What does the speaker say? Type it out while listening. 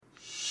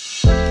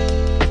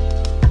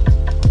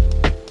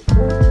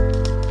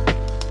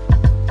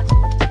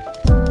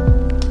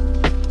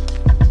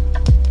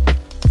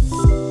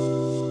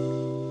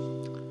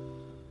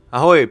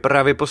Ahoj,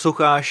 právě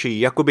posloucháš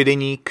Jakoby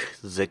deník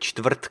ze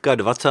čtvrtka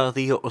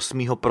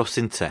 28.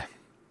 prosince.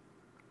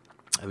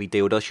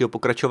 Vítej u dalšího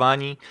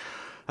pokračování.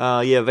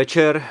 Je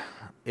večer,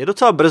 je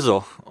docela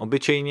brzo,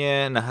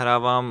 obyčejně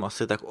nahrávám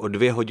asi tak o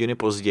 2 hodiny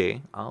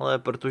později, ale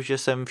protože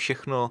jsem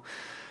všechno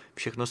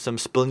jsem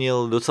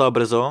splnil docela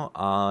brzo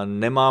a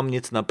nemám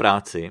nic na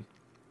práci,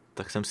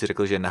 tak jsem si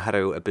řekl, že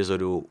nahraju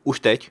epizodu už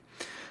teď,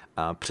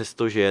 a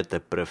přestože je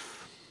teprve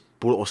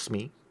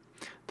 7:30,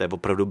 to je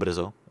opravdu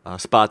brzo, a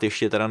spát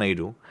ještě teda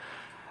nejdu,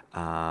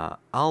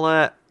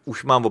 ale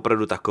už mám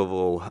opravdu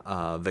takovou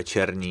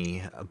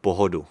večerní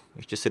pohodu.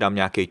 Ještě si dám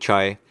nějaký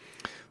čaj,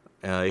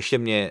 ještě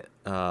mě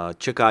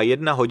čeká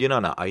 1 hodina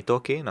na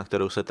iTalky, na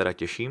kterou se teda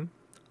těším,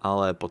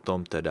 ale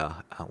potom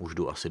teda už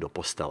jdu asi do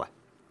postele.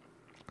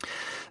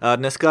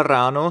 Dneska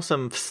ráno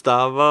jsem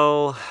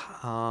vstával,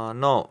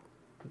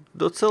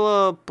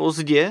 docela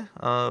pozdě,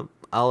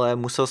 ale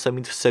musel jsem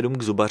jít v 7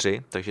 k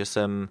zubaři, takže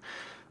jsem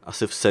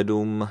asi v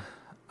 7,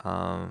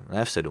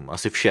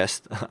 asi v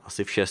 6,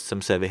 asi v 6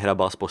 jsem se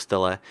vyhrabal z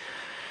postele.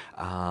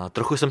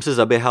 Trochu jsem se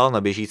zaběhal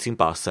na běžícím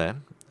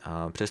páse,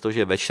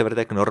 přestože ve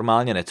čtvrtek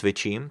normálně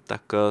necvičím,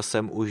 tak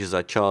jsem už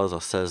začal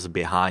zase s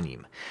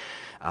běháním.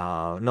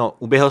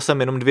 Uběhl jsem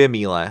jenom 2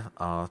 míle,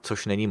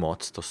 což není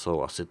moc, to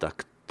jsou asi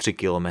tak 3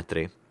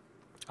 kilometry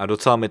a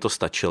docela mi to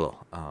stačilo.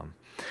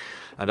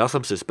 Dal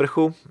jsem si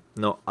sprchu,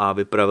 a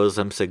vypravil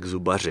jsem se k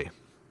zubaři.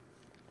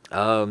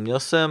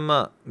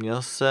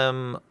 Měl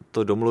jsem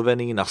to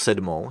domluvený na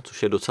 7,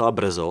 což je docela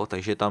brzo,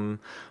 takže tam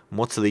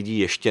moc lidí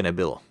ještě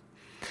nebylo.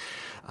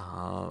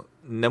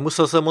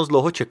 Nemusel jsem moc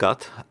dlouho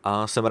čekat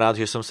a jsem rád,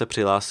 že jsem se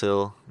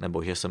přihlásil,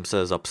 nebo že jsem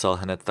se zapsal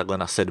hned takhle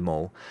na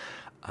 7,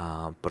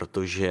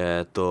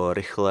 protože to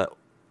rychle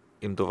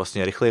jim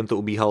to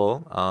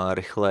ubíhalo a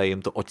rychle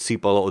jim to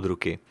odsýpalo od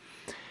ruky.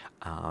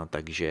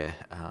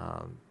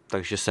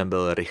 Takže jsem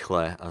byl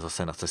rychle a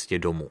zase na cestě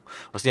domů.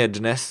 Vlastně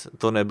dnes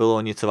to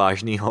nebylo nic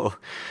vážného.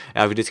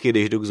 Já vždycky,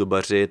 když jdu k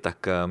zubaři,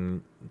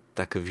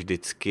 tak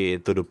vždycky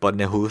to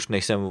dopadne hůř,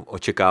 než jsem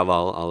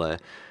očekával, ale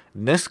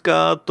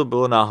dneska to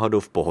bylo náhodou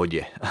v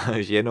pohodě.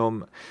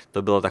 Jenom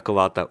to byla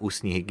taková ta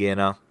ústní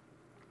hygiena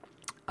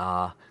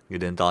a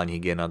dentální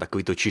hygiena,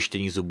 takový to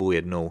čištění zubů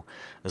 1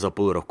 za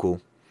půl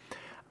roku.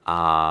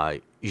 A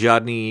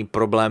žádný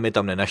problémy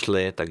tam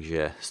nenašly,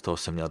 takže z toho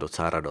jsem měl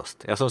docela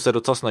radost. Já jsem se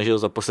docela snažil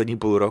za poslední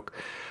půl rok,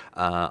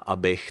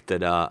 abych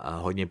teda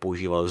hodně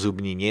používal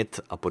zubní nit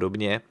a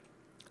podobně.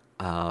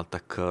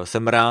 Tak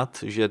jsem rád,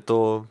 že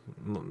to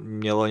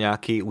mělo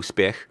nějaký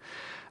úspěch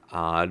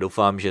a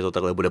doufám, že to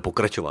takhle bude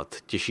pokračovat.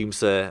 Těším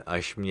se,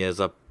 až mě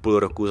za půl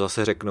roku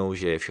zase řeknou,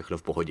 že je všechno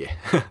v pohodě.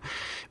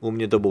 U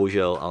mě to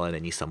bohužel ale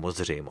není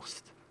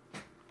samozřejmost.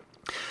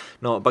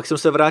 Pak jsem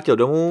se vrátil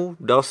domů,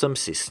 dal jsem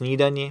si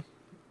snídani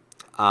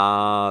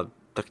a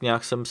tak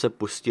nějak jsem se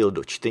pustil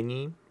do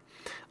čtení.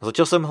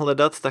 Začal jsem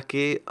hledat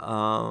taky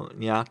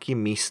nějaký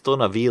místo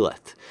na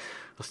výlet.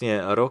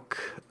 Vlastně rok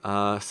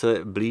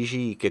se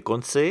blíží ke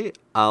konci,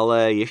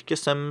 ale ještě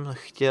jsem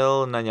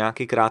chtěl na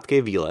nějaký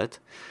krátký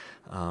výlet,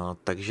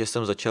 takže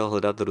jsem začal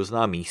hledat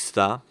různá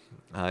místa.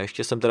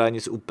 Ještě jsem teda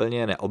nic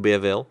úplně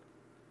neobjevil,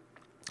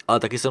 ale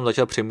taky jsem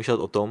začal přemýšlet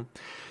o tom,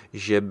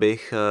 že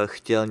bych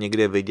chtěl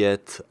někde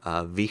vidět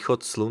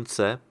východ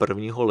slunce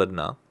 1.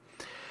 ledna.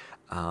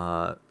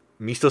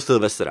 Místo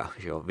Silvestra.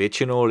 Že jo?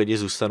 Většinou lidi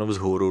zůstanou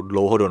vzhůru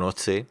dlouho do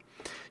noci,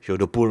 že jo?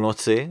 Do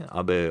půlnoci,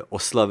 aby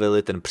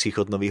oslavili ten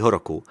příchod nového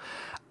roku.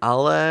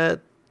 Ale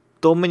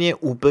to mě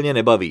úplně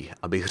nebaví,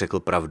 abych řekl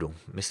pravdu.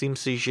 Myslím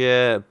si,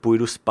 že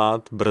půjdu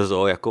spát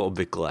brzo, jako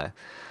obvykle,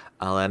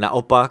 ale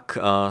naopak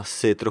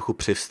si trochu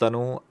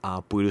přivstanu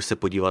a půjdu se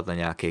podívat na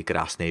nějaký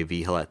krásný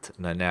výhled,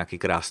 na nějaký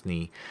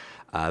krásný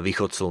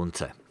východ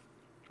slunce.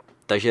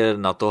 Takže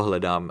na to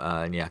hledám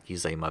nějaký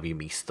zajímavý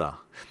místa.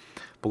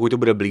 Pokud to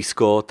bude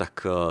blízko,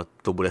 tak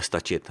to bude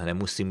stačit.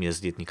 Nemusím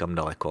jezdit nikam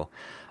daleko,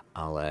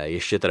 ale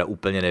ještě teda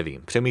úplně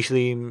nevím.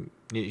 Přemýšlím,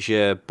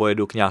 že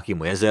pojedu k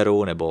nějakému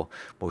jezeru nebo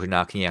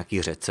možná k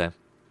nějaký řece.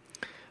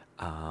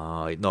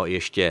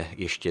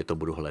 Ještě to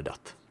budu hledat.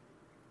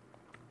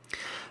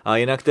 A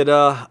jinak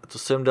teda, co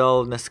jsem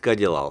dneska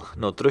dělal?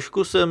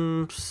 Trošku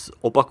jsem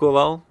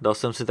opakoval, dal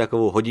jsem si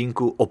takovou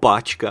hodinku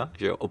opáčka,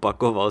 že jo?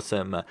 Opakoval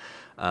jsem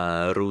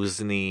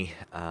různý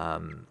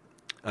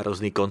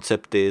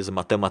koncepty z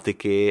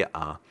matematiky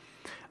a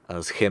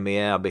z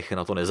chemie, abych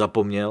na to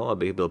nezapomněl,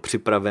 abych byl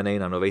připravený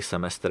na nový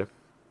semestr.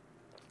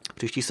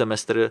 Příští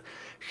semestr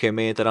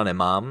chemii teda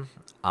nemám,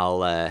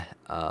 ale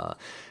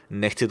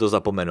nechci to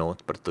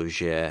zapomenout,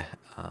 protože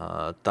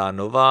ta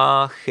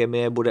nová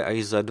chemie bude až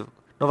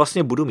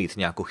vlastně budu mít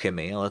nějakou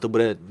chemii, ale to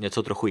bude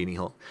něco trochu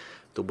jiného.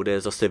 To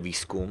bude zase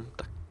výzkum,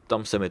 tak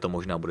tam se mi to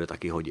možná bude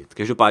taky hodit.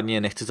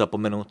 Každopádně nechci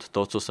zapomenout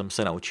to, co jsem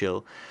se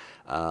naučil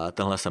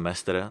tenhle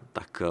semestr,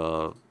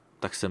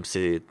 tak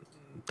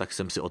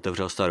jsem si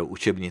otevřel starou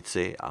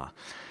učebnici a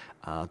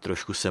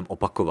trošku jsem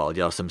opakoval.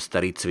 Dělal jsem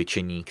staré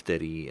cvičení,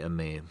 které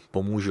mi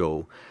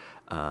pomůžou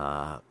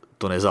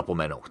to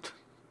nezapomenout.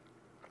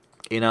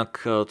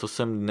 Jinak, co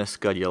jsem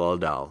dneska dělal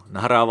dál?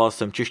 Nahrával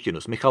jsem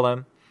češtinu s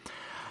Michalem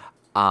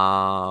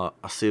a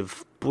asi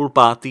v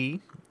 4:30,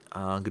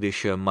 a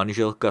když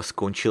manželka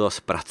skončila s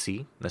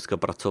prací, dneska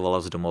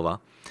pracovala z domova,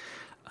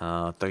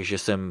 takže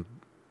jsem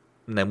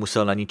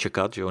nemusel na ní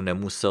čekat, že jo?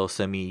 Nemusel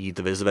jsem jí jít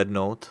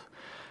vyzvednout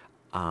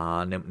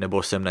a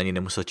nebo jsem na ní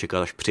nemusel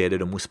čekat, až přijede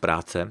domů z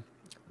práce.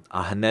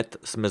 A hned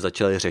jsme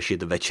začali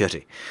řešit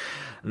večeři.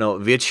 No,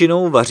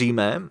 většinou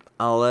vaříme,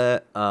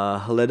 ale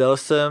hledal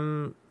jsem,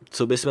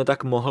 co bychom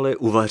tak mohli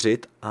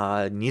uvařit a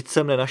nic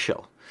jsem nenašel.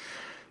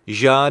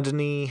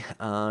 Žádný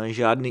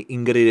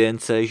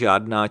ingredience,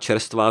 žádná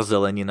čerstvá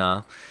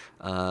zelenina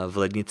v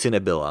lednici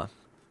nebyla.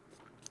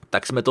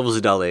 Tak jsme to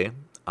vzdali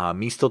a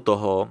místo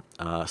toho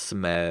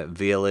jsme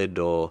vyjeli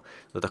do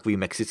takové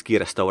mexické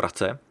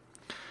restaurace.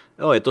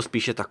 Jo, je to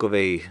spíše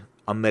takovej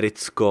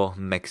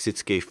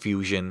americko-mexický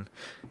fusion,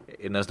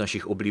 jedna z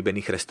našich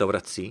oblíbených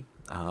restaurací.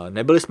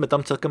 Nebyli jsme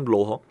tam celkem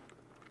dlouho,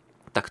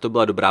 tak to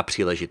byla dobrá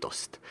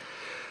příležitost.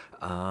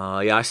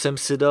 Já jsem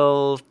si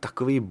dal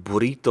takový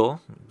burrito,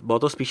 bylo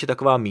to spíše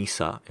taková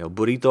mísa, jo,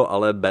 burrito,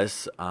 ale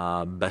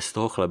bez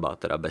toho chleba,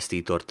 teda bez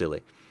té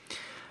tortily.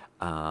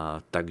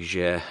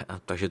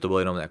 Takže to bylo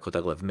jenom jako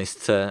takhle v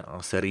misce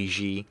se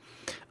rýží.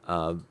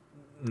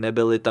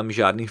 Nebyly tam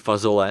žádný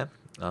fazole,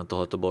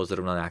 tohle to bylo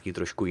zrovna nějaký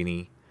trošku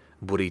jiný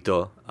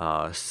burrito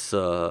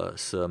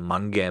s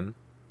mangem.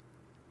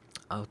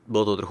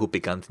 Bylo to trochu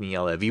pikantní,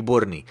 ale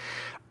výborný.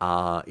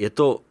 A je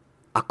to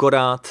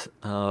akorát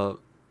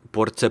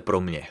porce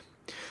pro mě.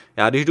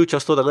 Já když jdu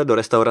často takhle do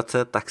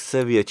restaurace, tak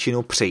se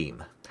většinou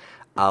přejím.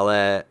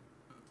 Ale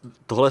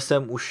tohle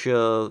jsem už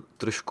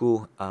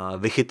trošku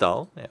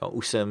vychytal. Jo?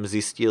 Už jsem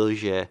zjistil,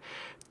 že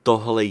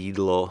tohle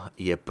jídlo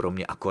je pro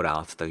mě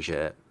akorát,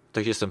 takže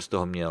jsem z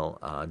toho měl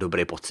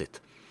dobrý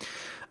pocit.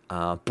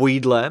 Po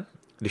jídle,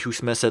 když už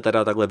jsme se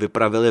teda takhle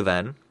vypravili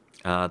ven,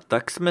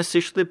 tak jsme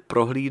si šli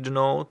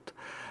prohlídnout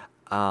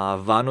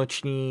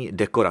vánoční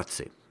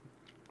dekoraci.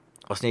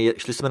 Vlastně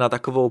šli jsme na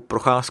takovou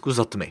procházku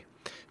za tmy.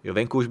 Jo,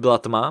 venku už byla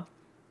tma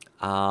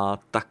a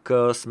tak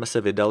jsme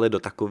se vydali do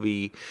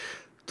takový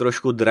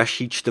trošku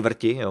dražší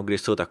čtvrti, jo, kde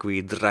jsou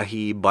takový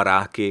drahý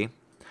baráky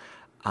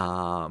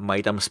a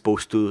mají tam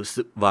spoustu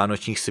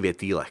vánočních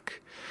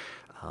světýlek.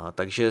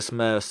 Takže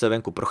jsme se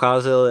venku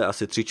procházeli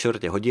asi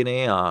 3/4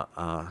 hodiny a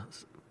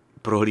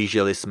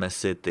prohlíželi jsme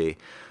si ty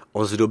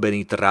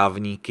ozdobený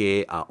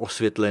trávníky a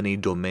osvětlený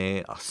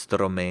domy a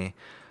stromy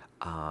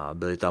a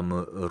byly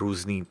tam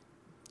různý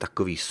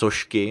takový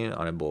sošky,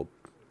 anebo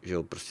že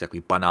jo, prostě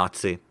takový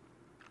panáci,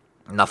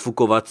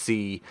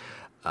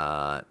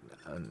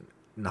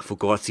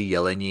 nafukovací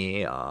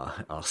jeleni a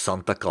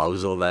Santa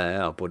Clausové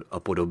a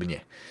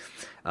podobně.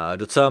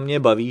 Docela mě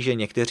baví, že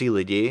někteří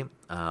lidi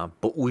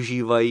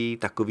používají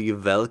takový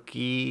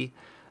velký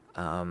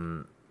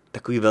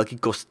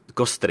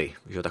kostry,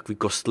 že? Takový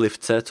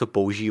kostlivce, co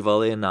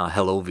používali na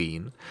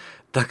Halloween,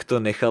 tak to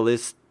nechali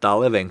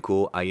stále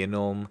venku a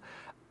jenom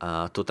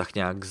to tak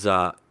nějak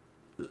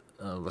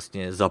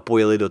vlastně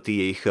zapojili do té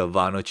jejich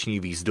vánoční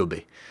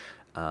výzdoby.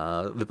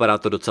 Vypadá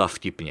to docela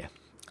vtipně.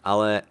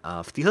 Ale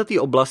v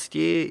této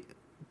oblasti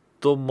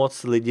to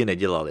moc lidi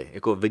nedělali.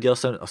 Jako viděl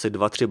jsem asi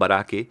 2-3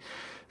 baráky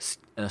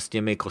s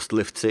těmi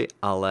kostlivci,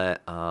 ale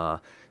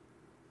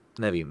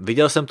nevím.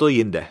 Viděl jsem to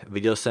jinde.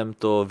 Viděl jsem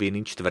to v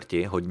jiný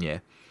čtvrti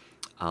hodně,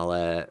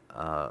 ale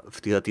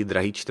v této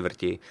drahé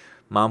čtvrti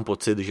mám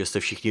pocit, že se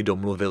všichni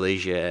domluvili,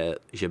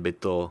 že by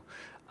to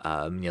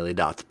měli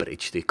dát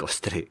pryč, ty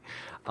kostry.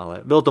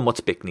 Ale bylo to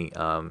moc pěkný,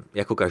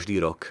 jako každý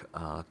rok.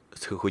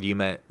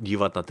 Chodíme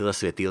dívat na tyhle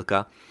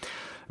světýlka.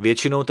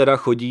 Většinou teda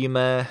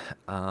chodíme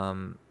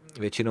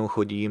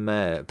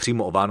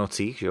přímo o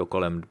Vánocích, že jo,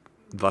 kolem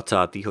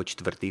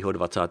 24.,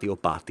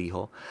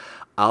 25.,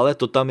 ale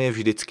to tam je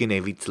vždycky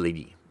nejvíc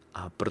lidí.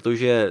 A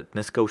protože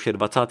dneska už je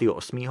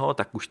 28.,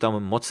 tak už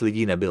tam moc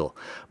lidí nebylo.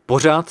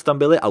 Pořád tam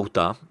byly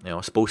auta,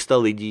 jo, spousta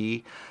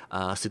lidí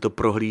si to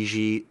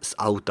prohlíží z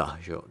auta,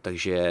 že jo,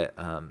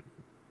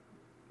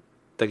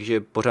 takže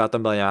pořád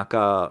tam byla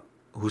nějaká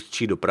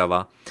hustší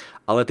doprava,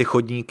 ale ty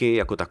chodníky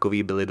jako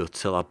takový byly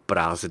docela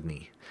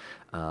prázdný.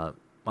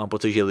 Mám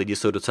pocit, že lidi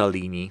jsou docela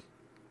líní,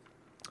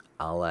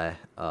 ale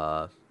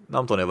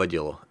nám to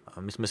nevadilo.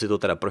 My jsme si to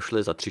teda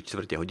prošli za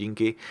 3/4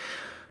 hodinky.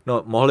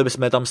 No, mohli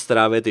bychom tam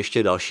strávit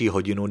ještě další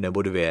hodinu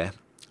nebo 2,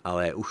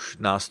 ale už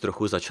nás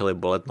trochu začaly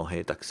bolet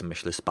nohy, tak jsme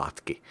šli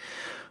zpátky.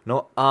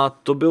 No a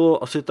to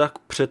bylo asi tak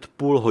před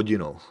půl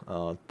hodinou.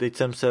 Teď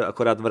jsem se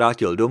akorát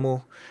vrátil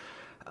domů,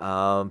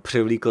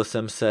 převlíkl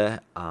jsem se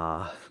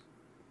a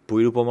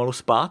půjdu pomalu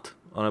spát,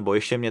 nebo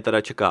ještě mě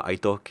teda čeká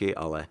ajtoky,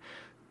 ale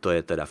to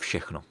je teda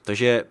všechno.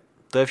 Takže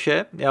to je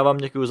vše, já vám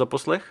děkuji za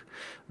poslech,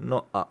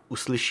 no a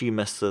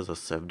uslyšíme se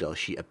zase v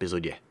další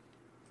epizodě.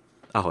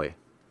 Ahoj.